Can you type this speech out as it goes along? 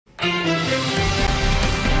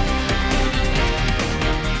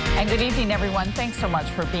Good evening, everyone. Thanks so much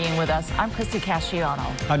for being with us. I'm Christy Casciano.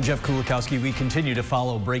 I'm Jeff Kulikowski. We continue to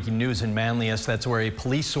follow breaking news in Manlius. That's where a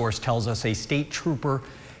police source tells us a state trooper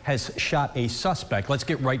has shot a suspect. Let's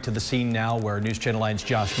get right to the scene now, where News Channel 9's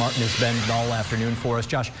Josh Martin has been all afternoon for us.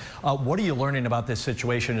 Josh, what are you learning about this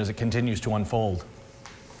situation as it continues to unfold?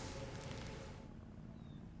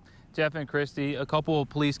 Jeff and Christy, a couple of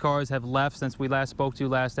police cars have left since we last spoke to you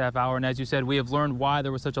last half hour, and as you said, we have learned why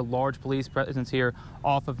there was such a large police presence here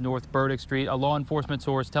off of North Burdick Street. A law enforcement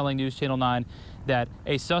source telling News Channel 9 that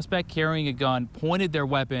a suspect carrying a gun pointed their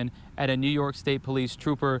weapon at a New York State Police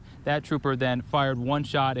trooper. That trooper then fired one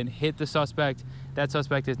shot and hit the suspect. That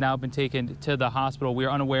suspect has now been taken to the hospital. We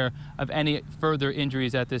are unaware of any further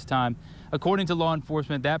injuries at this time. According to law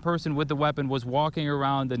enforcement, that person with the weapon was walking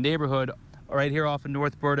around the neighborhood right here off of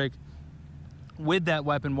North Burdick with that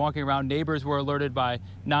weapon, walking around. Neighbors were alerted by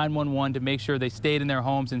 911 to make sure they stayed in their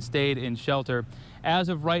homes and stayed in shelter. As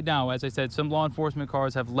of right now, as I said, some law enforcement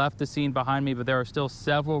cars have left the scene behind me, but there are still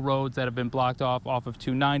several roads that have been blocked off of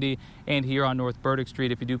 290 and here on North Burdick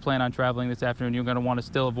Street. If you do plan on traveling this afternoon, you're going to want to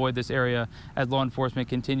still avoid this area as law enforcement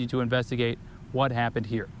continue to investigate what happened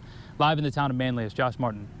here. Live in the town of Manlius, Josh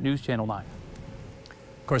Martin, News Channel 9.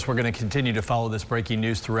 Of course, we're going to continue to follow this breaking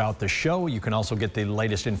news throughout the show. You can also get the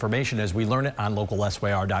latest information as we learn it on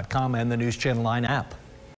localsyr.com and the News Channel 9 app.